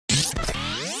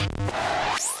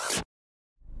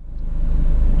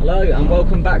Hello and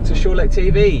welcome back to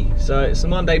SurelecTV. So it's a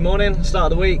Monday morning,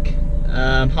 start of the week,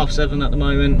 7:30 at the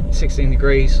moment, 16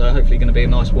 degrees, so hopefully going to be a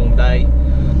nice warm day.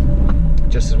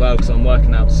 Just as well because I'm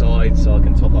working outside, so I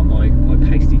can top up my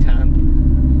pasty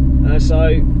tan.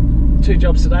 So two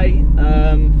jobs today,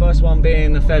 first one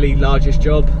being a fairly largish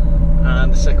job,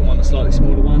 and the second one a slightly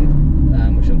smaller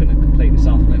one, which I'm going to complete this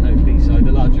afternoon hopefully. So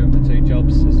the larger of the two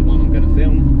jobs is the one I'm going to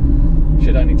film.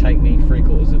 Should only take me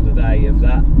 3/4 of the day of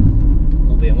that,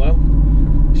 all being well.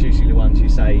 It's usually the ones you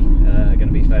say are going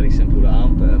to be fairly simple that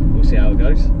aren't, but we'll see how it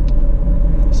goes.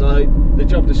 So the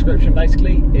job description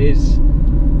basically is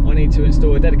I need to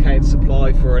install a dedicated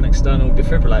supply for an external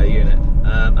defibrillator unit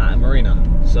at a marina.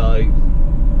 So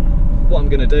what I'm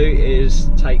going to do is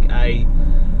take a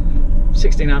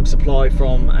 16 amp supply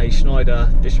from a Schneider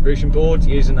distribution board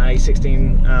using a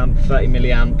 16 amp 30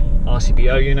 milliamp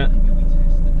RCBO unit.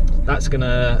 That's going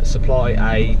to supply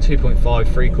a 2.5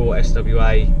 3/4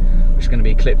 SWA, which is going to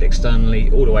be clipped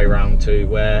externally all the way around to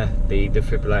where the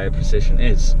defibrillator position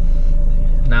is.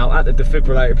 Now at the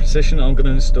defibrillator position I'm going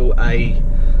to install a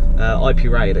IP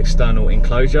rated external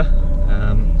enclosure.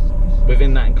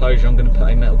 Within that enclosure I'm going to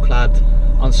put a metal clad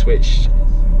unswitched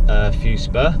fuse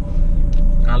spur.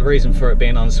 Now the reason for it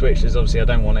being unswitched is obviously I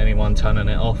don't want anyone turning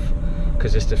it off,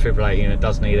 because this defibrillator unit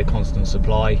does need a constant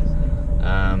supply.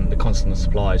 The constant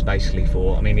supply is basically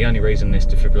for, the only reason this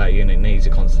defibrillator unit needs a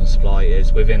constant supply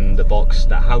is within the box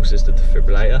that houses the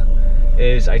defibrillator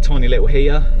is a tiny little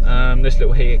heater. This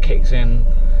little heater kicks in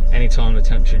anytime the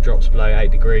temperature drops below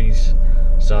 8 degrees,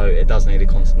 so it does need a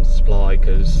constant supply,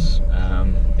 because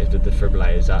if the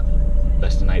defibrillator is at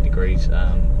less than 8 degrees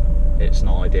it's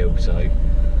not ideal, so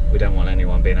we don't want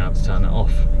anyone being able to turn it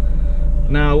off.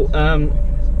 Now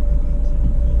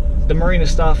the marina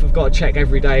staff have got to check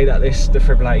every day that this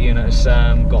defibrillator unit has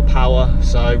got power,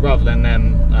 so rather than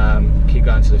them keep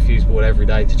going to the fuse board every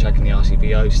day to checking the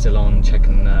RCBO still on,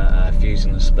 checking the fuse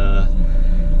and the spur,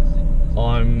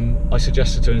 I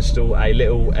suggested to install a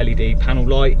little LED panel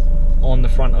light on the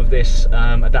front of this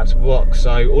adaptable box.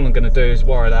 So all I'm going to do is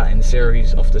wire that in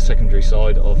series off the secondary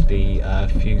side of the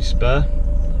fuse spur.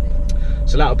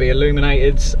 So that'll be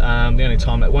illuminated. The only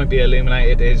time it won't be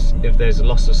illuminated is if there's a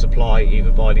loss of supply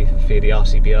either via the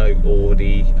RCBO or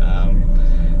the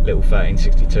little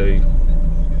 1362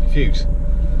 fuse.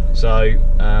 So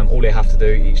all you have to do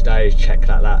each day is check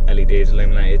that that LED is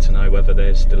illuminated to know whether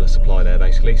there's still a supply there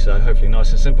basically. So hopefully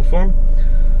nice and simple for them.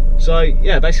 So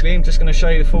yeah, basically I'm just going to show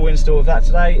you the full install of that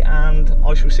today, and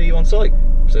I shall see you on site.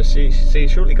 So see you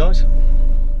shortly, guys.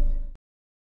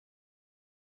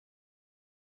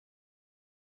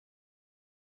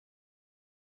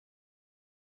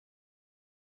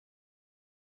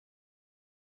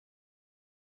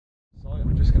 So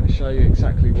I'm just going to show you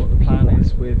exactly what the plan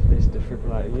is with this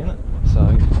defibrillator unit.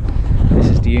 So this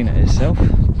is the unit itself.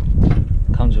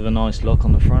 Comes with a nice lock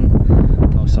on the front,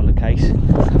 nice solid case.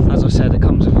 As I said, it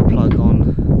comes with a plug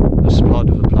on, supplied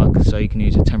with a plug, so you can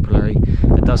use it temporarily.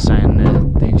 It does say in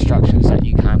the instructions that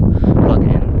you can plug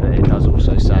it in, but it does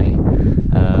also say,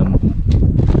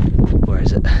 where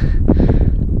is it?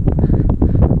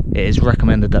 It is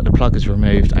recommended that the plug is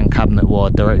removed and cabinet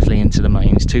wired directly into the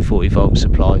mains 240 volt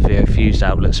supply via a fused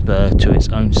outlet spur to its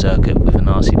own circuit with an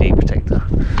RCD protector.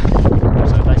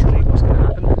 So basically what's going to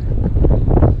happen,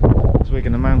 so we're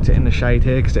going to mount it in the shade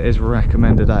here, because it is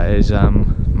recommended that it is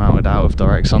mounted out of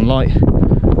direct sunlight.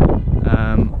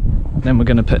 Then we're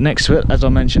going to put next to it, as I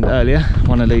mentioned earlier,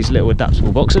 one of these little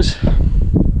adaptable boxes,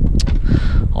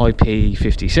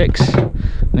 IP56,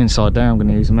 and inside there I'm going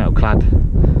to use a metal clad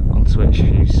switch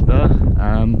fuse spur.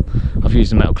 I've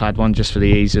used the metal clad one just for the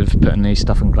ease of putting these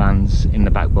stuff and glands in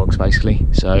the back box basically,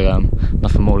 so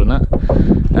nothing more than that.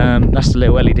 That's the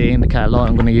little LED indicator light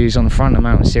I'm going to use on the front and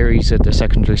mount in series at the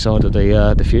secondary side of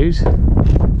the fuse.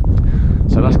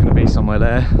 So that's going to be somewhere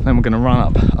there. Then we're going to run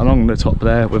up along the top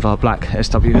there with our black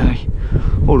SWA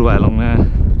all the way along there,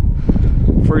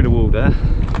 through the wall there.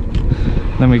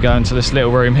 Then we go into this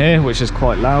little room here, which is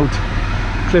quite loud,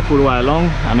 clip all the way along,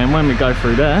 and then when we go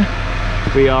through there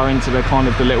we are into the kind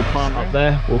of the little plant up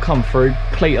there. We'll come through,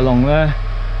 cleat along there,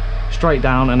 straight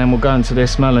down, and then we'll go into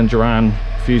this Merlin Duran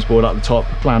fuse board up the top,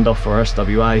 planned off for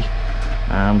SWA,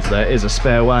 and there is a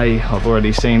spare way I've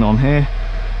already seen on here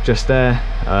just there,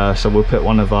 so we'll put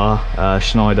one of our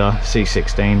Schneider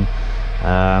C16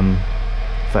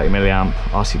 30 milliamp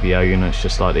RCBO units,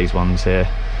 just like these ones here,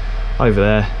 over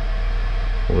there,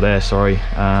 or there, sorry,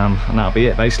 and that'll be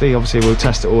it basically. Obviously we'll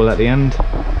test it all at the end.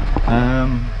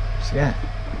 So yeah,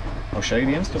 I'll show you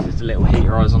the install. There's a little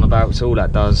heater eyes on the back, so all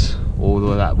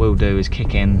that will do is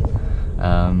kick in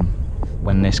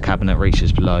when this cabinet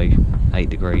reaches below 8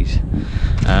 degrees.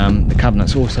 The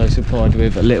cabinet's also supplied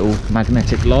with a little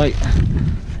magnetic light,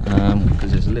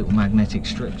 because there's a little magnetic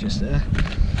strip just there,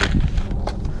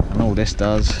 and all this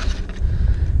does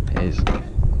is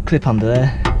clip under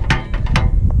there,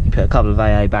 put a couple of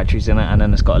AA batteries in it, and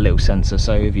then it's got a little sensor,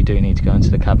 so if you do need to go into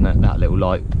the cabinet, that little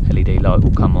light, LED light,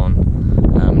 will come on,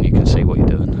 and you can see what you're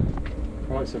doing.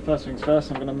 Right, so first things first,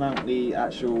 I'm going to mount the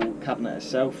actual cabinet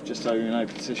itself, just so you know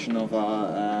the position of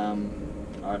our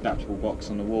adaptable box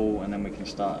on the wall, and then we can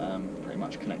start pretty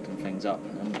much connecting things up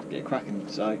and get cracking.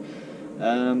 So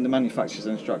the manufacturer's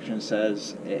instruction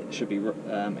says it should be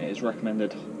it is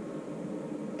recommended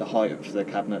the height for the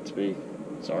cabinet to be,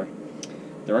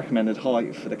 the recommended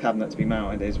height for the cabinet to be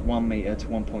mounted is 1 metre to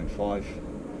 1.5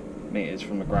 metres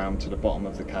from the ground to the bottom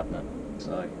of the cabinet.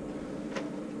 So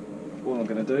all I'm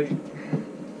going to do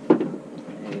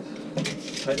is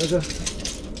tape measure,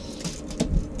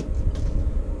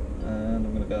 and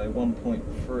I'm going to go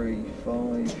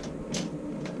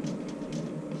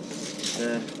 1.35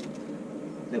 there,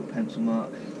 little pencil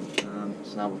mark.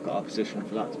 So now we've got our position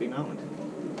for that to be mounted.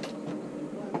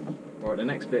 Right, the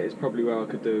next bit is probably where I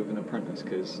could do with an apprentice,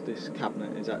 because this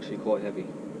cabinet is actually quite heavy.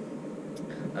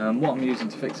 What I'm using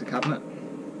to fix the cabinet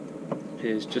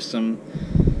is just some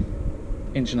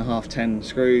 1.5" 10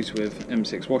 screws with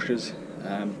M6 washers.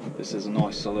 This is a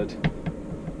nice solid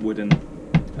wooden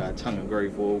tongue and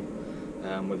groove wall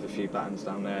with a few buttons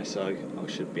down there, so I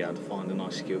should be able to find a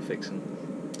nice secure fixing.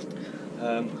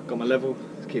 Got my level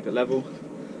to keep it level,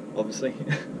 obviously.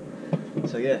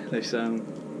 So yeah, let's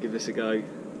give this a go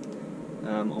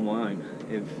on my own.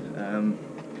 If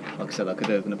like I said, I could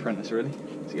do with an apprentice really.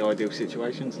 It's the ideal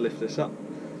situation to lift this up,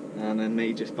 and then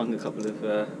me just bung a couple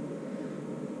of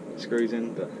screws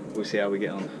in, but we'll see how we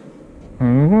get on.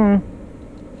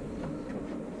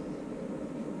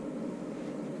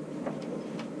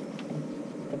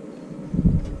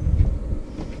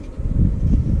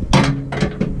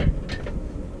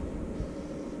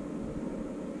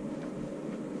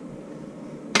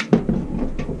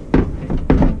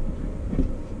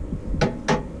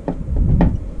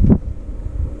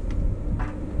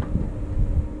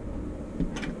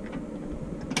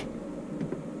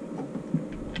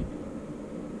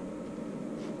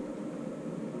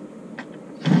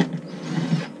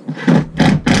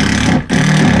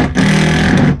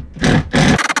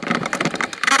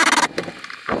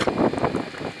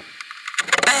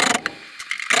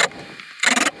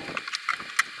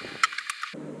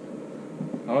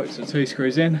 Alright, so 2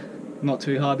 screws in, not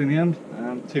too hard in the end,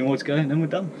 2 more to go and then we're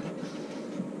done.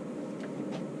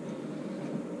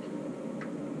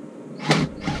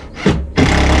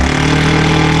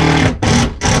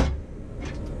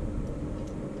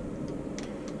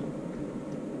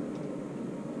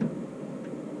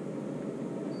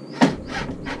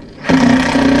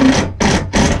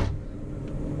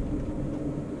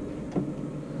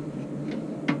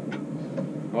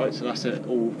 Right, so that's it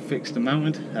all fixed and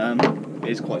mounted. It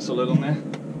is quite solid on there.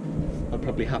 I'd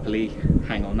probably happily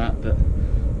hang on that, but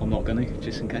I'm not going to,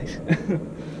 just in case.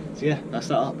 So yeah, that's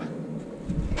that up.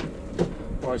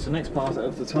 Right, so next part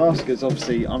of the task is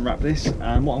obviously unwrap this,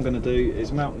 and what I'm going to do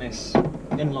is mount this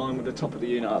in line with the top of the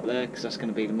unit up there, because that's going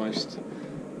to be the most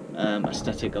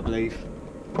aesthetic, I believe.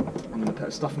 I'm going to put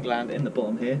a stuffing gland in the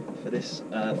bottom here for this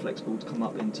flexible to come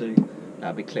up into.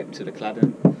 That'll be clipped to the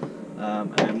cladding.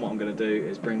 And then what I'm going to do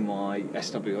is bring my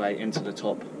SWA into the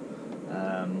top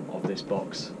of this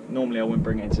box. Normally I wouldn't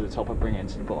bring it into the top, I'd bring it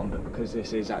into the bottom, but because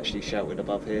this is actually sheltered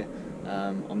above here,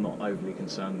 I'm not overly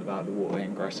concerned about the water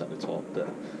ingress at the top, but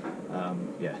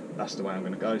yeah, that's the way I'm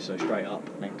going to go, so straight up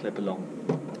and then clip along.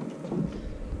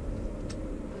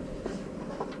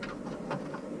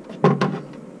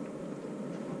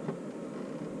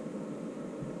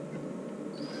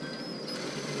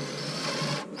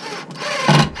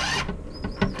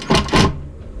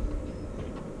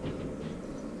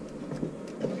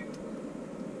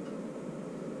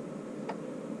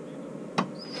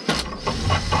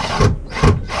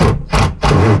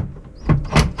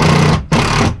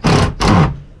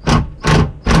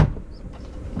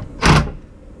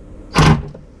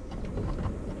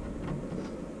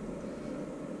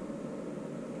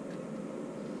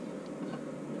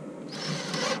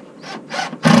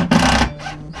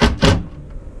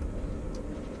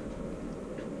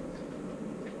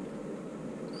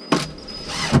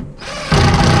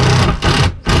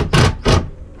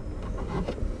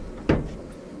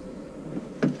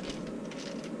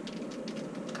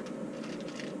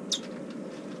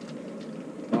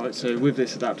 So with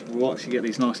this adaptable box you get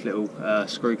these nice little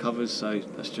screw covers, so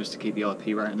that's just to keep the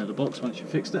IP rating of the box once you've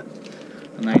fixed it,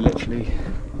 and they literally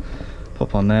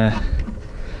pop on there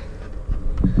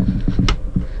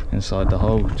inside the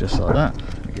hole just like that.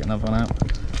 Get another one out.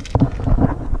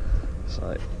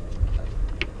 So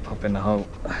pop in the hole,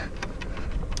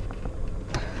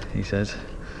 he says.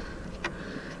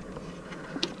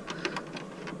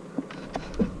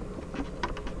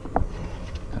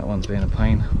 That one's being a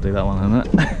pain. I'll do that one in a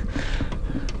minute.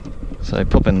 So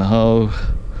pop in the hole.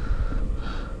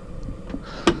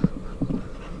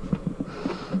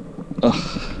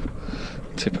 Oh,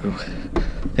 typical.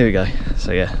 Here we go.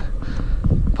 So yeah,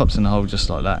 pops in the hole just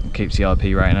like that, keeps the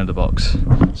IP rating of the box.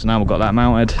 So now we've got that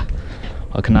mounted,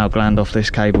 I can now gland off this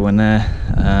cable in there.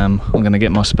 I'm going to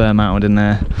get my spur mounted in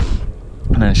there,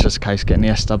 and then it's just a case of getting the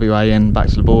SWA in, back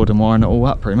to the board and wiring it all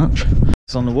up pretty much.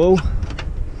 It's on the wall,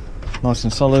 nice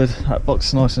and solid, that box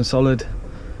is nice and solid.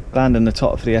 Gland in the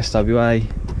top for the SWA,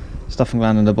 stuff and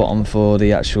gland in the bottom for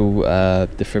the actual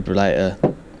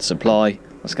defibrillator supply.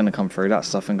 That's going to come through that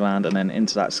stuff and gland and then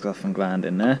into that stuff and gland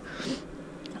in there.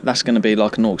 That's going to be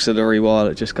like an auxiliary wire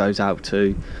that just goes out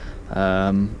to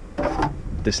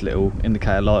this little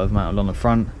indicator light I've mounted on the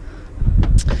front.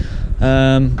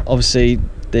 Obviously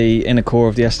the inner core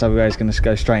of the SWA is going to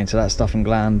go straight into that stuff and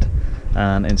gland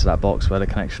and into that box where the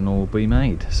connection will be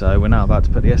made. So we're now about to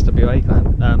put the SWA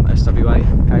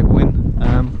cable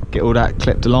in, get all that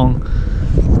clipped along,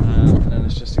 and then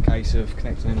it's just a case of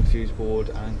connecting in the fuse board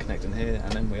and connecting here,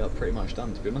 and then we are pretty much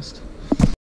done, to be honest.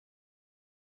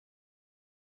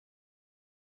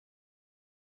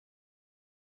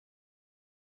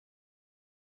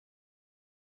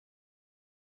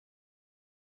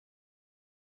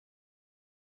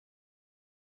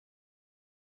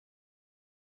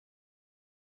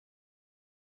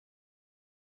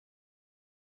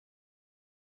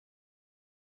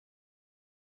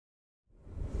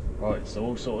 Right, so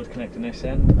all sorted connecting this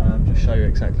end, just show you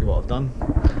exactly what I've done.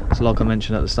 So like I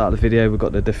mentioned at the start of the video, we've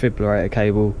got the defibrillator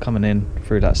cable coming in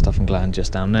through that stuff and gland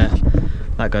just down there.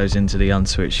 That goes into the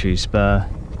unswitched fuse spur,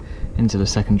 into the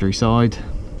secondary side.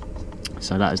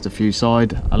 So that is the fuse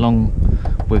side. Along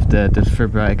with the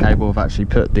defibrillator cable, I've actually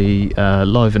put the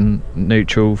live and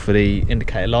neutral for the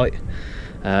indicator light.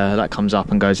 That comes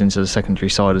up and goes into the secondary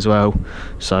side as well.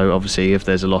 So obviously if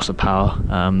there's a loss of power,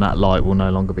 that light will no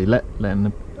longer be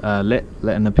letting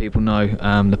the people know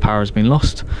the power has been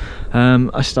lost.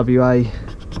 SWA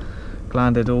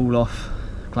glanded all off,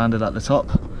 glanded at the top.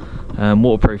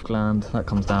 Waterproof gland, that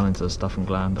comes down into the stuff and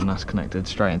gland, and that's connected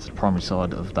straight into the primary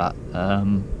side of that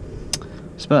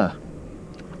spur.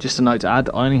 Just a note to add,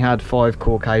 I only had 5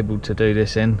 core cable to do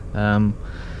this in.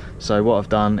 So what I've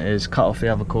done is cut off the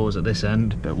other cores at this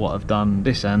end, but what I've done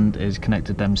this end is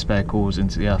connected them spare cores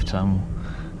into the earth terminal.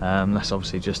 That's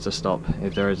obviously just to stop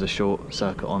if there is a short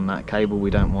circuit on that cable. We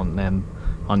don't want them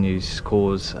unused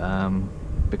cores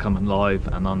becoming live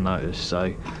and unnoticed,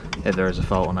 so if there is a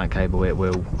fault on that cable, it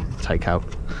will take out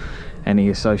any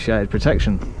associated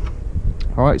protection.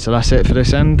 Alright, so that's it for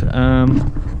this end.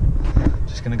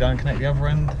 Just going to go and connect the other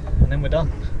end and then we're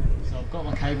done. So I've got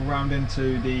my cable round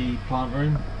into the plant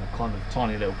room, a kind of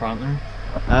tiny little plant room.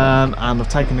 And I've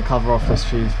taken the cover off this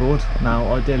fuse board.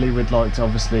 Now ideally we'd like to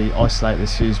obviously isolate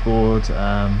this fuse board,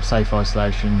 safe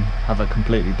isolation, have it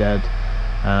completely dead,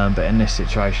 but in this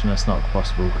situation that's not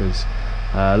possible because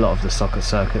a lot of the socket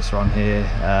circuits are on here,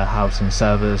 housing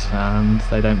servers, and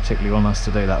they don't particularly want us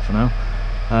to do that for now.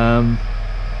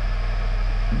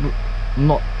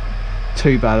 Not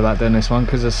too bad about doing this one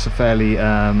because it's a fairly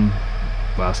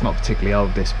well, it's not particularly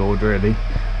old, this board really,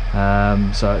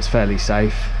 so it's fairly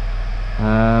safe.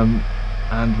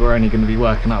 And we're only going to be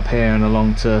working up here and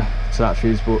along to that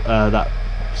fuse board, that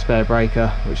spare breaker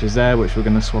which is there, which we're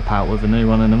going to swap out with a new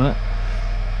one in a minute,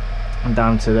 and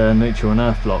down to the neutral and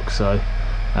earth block. So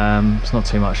it's not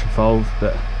too much involved,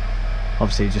 but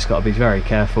obviously you just got to be very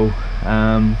careful.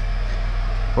 We're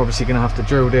obviously going to have to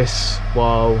drill this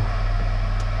while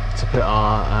to put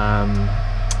our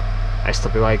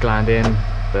SWA gland in,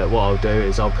 but what I'll do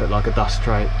is I'll put like a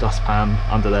dustpan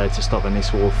under there to stop any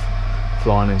sort of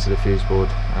flying into the fuse board.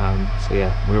 So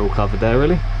yeah, we're all covered there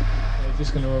really. So we're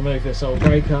just going to remove this old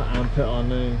breaker and put our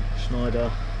new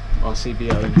Schneider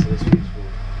RCBO into this fuse board.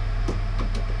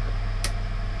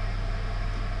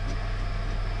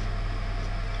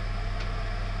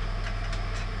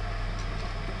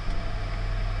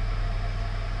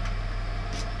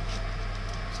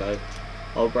 So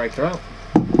old breaker out.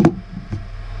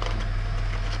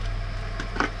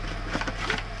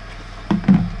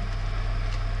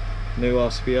 New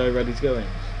RCBO ready to go in.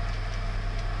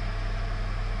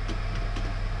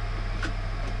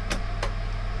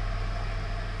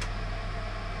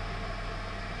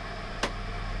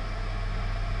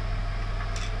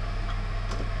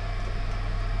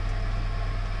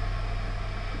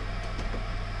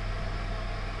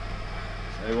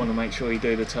 you want to make sure you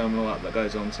do the terminal up that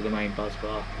goes onto the main buzz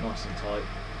bar nice and tight.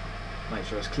 Make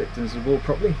sure it's clipped into the board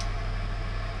properly.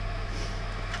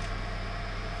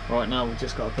 Right, now we've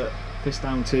just got to put this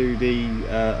down to the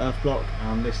earth block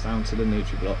and this down to the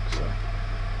neutral block, so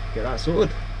get that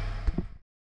sorted.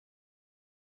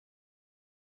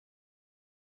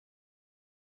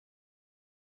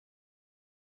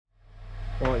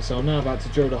 Right, so I'm now about to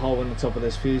drill the hole in the top of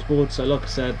this fuse board. So like I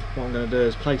said, what I'm going to do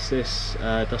is place this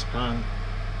dustpan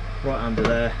right under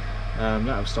there. That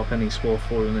will stop any spore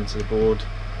falling into the board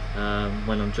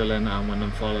when I'm drilling and when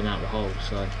I'm filing out the hole.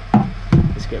 So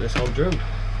let's get this hole drilled.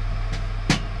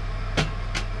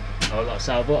 Oh, like I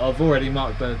said, I've already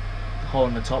marked the hole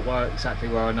in the top exactly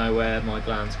where I know where my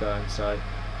gland's going, so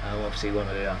obviously you want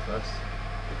to do that first.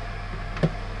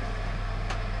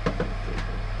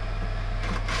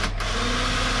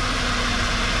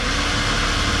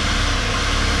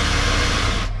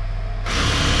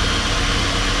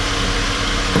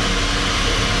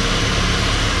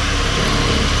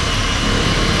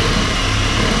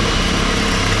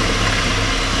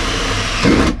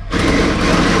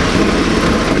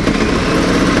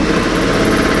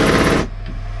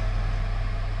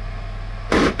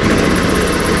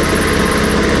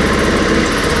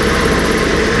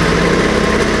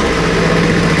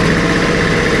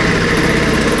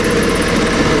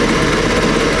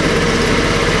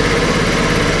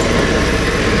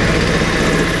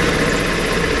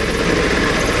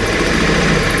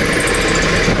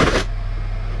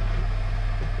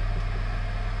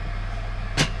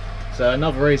 So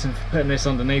another reason for putting this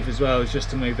underneath as well is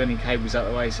just to move any cables out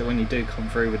of the way, so when you do come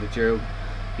through with the drill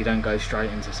you don't go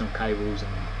straight into some cables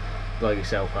and blow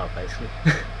yourself up basically.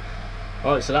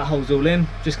 Alright, so that hole's all in.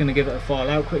 Just going to give it a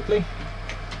file out quickly.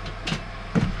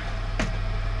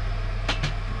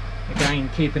 Again,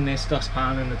 keeping this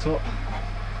dustpan in the top.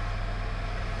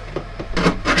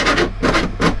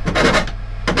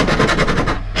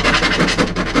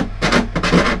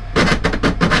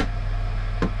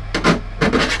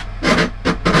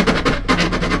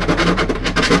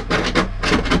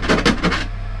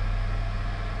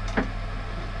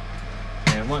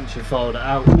 Once you've filed it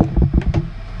out,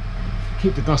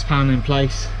 keep the dustpan in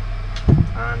place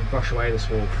and brush away the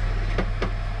swarf.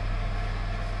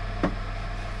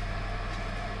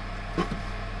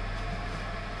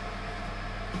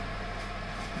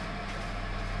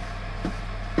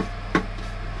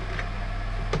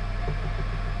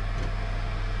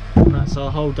 And that's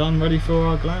our hole done, ready for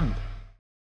our gland.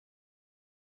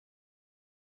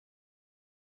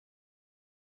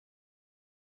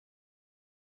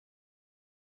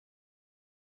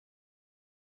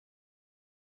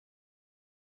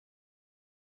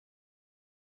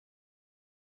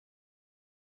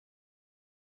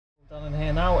 Done in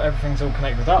here now, everything's all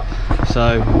connected up.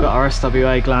 So we've got our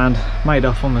SWA gland made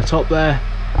up on the top there.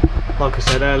 Like I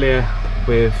said earlier,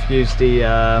 we've used the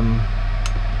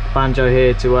banjo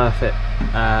here to earth it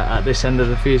at this end of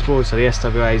the fuse board, so the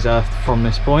SWA is earthed from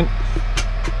this point.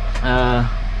 Done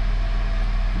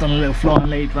a little flying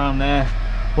lead round there,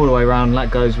 all the way around.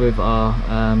 That goes with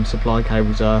our supply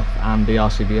cables earth and the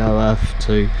RCBO earth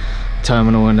to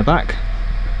terminal in the back.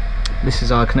 This is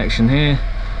our connection here.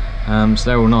 So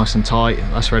they're all nice and tight,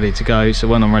 that's ready to go. So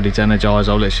when I'm ready to energise,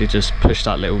 I'll literally just push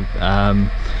that little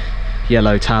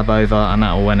yellow tab over and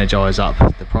that will energise up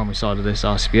the primary side of this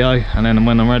RCBO, and then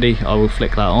when I'm ready I will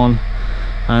flick that on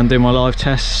and do my live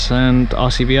tests and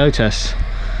RCBO tests.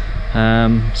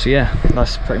 So yeah,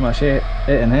 that's pretty much it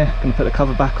in here. Gonna put the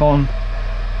cover back on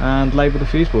and label the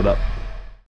fuse board up.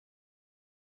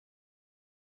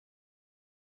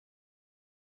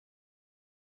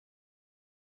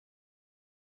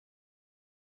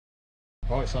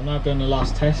 Right, so I'm now doing the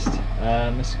last test.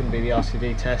 This is going to be the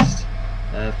RCD test.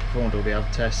 Performed all the other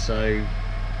tests, so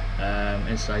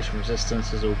installation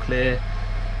resistance is all clear.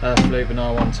 Earth loop and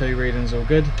R12 readings all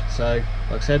good. So,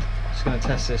 like I said, just going to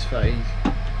test this 30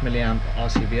 milliamp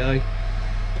RCBO.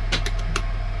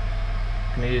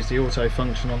 I'm going to use the auto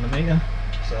function on the meter.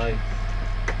 So,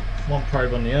 one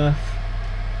probe on the earth,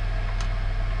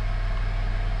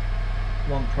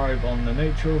 one probe on the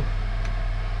neutral,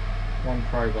 one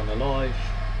probe on the live.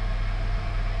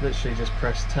 Literally just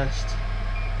press test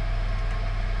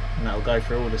and that will go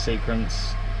through all the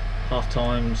sequence, half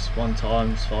times, 1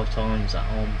 times, 5 times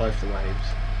on both the waves.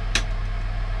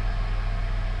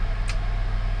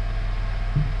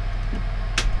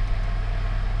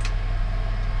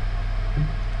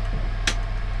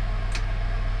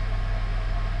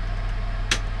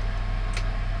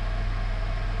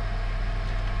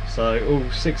 So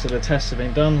all 6 of the tests have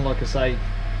been done, like I say,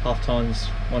 half times,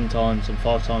 1 times and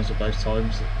 5 times of both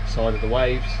times side of the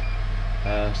waves.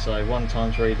 So 1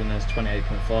 times reading is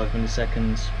 28.5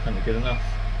 milliseconds, plenty good enough.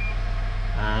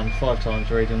 And 5 times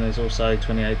reading is also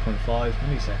 28.5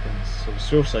 milliseconds, so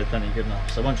it's also plenty good enough.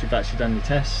 So once you've actually done your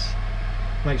tests,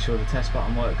 make sure the test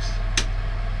button works.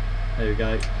 There we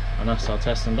go, and that's our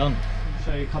test and done. I'll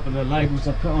show you a couple of the labels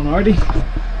I've put on already.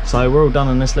 So we're all done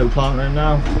in this little plant room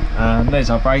now. There's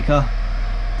our breaker,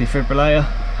 defibrillator.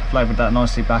 I've labelled that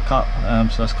nicely back up,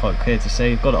 so that's quite clear to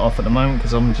see. I've got it off at the moment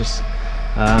because I'm just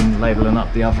labelling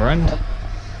up the other end.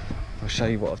 I'll show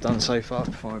you what I've done so far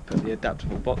before I put the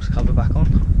adaptable box cover back on.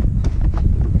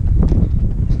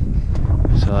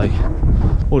 So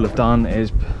all I've done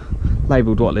is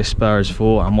labelled what this spur is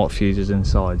for and what fuse is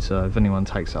inside, so if anyone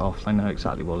takes it off they know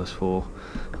exactly what it's for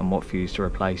and what fuse to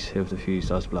replace if the fuse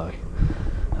does blow.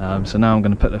 So now I'm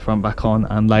going to put the front back on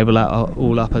and label that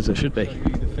all up as it should be. Show you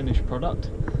the finished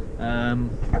product.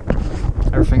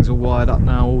 Everything's all wired up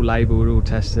now, all labelled, all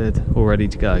tested, all ready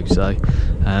to go. So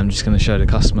I'm just going to show the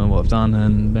customer what I've done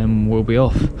and then we'll be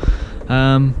off.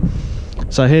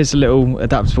 So here's a little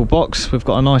adaptable box. We've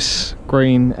got a nice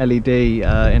green LED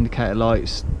indicator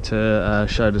lights to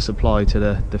show the supply to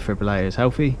the defibrillator is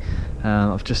healthy.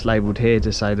 I've just labelled here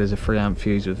to say there's a 3 amp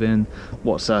fuse within,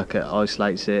 what circuit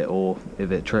isolates it, or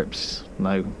if it trips,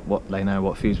 they know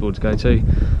what fuse board to go to.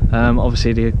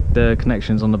 Obviously the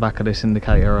connections on the back of this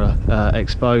indicator are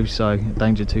exposed, so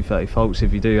danger 230 faults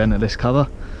if you do enter this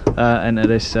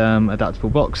adaptable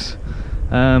box.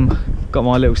 Got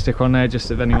my little sticker on there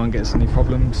just if anyone gets any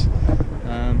problems.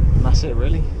 That's it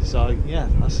really. So yeah,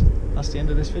 that's the end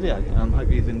of this video.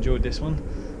 Hope you've enjoyed this one.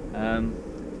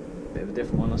 Bit of a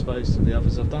different one I suppose to the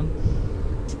others I've done.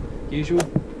 Usual,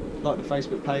 like the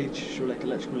Facebook page, Surelec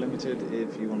Electrical Limited,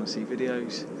 if you want to see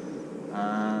videos.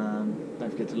 Don't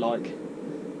forget to like,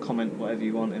 comment whatever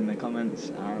you want in the comments,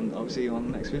 and I'll see you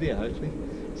on the next video hopefully.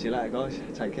 See you later guys,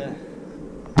 take care.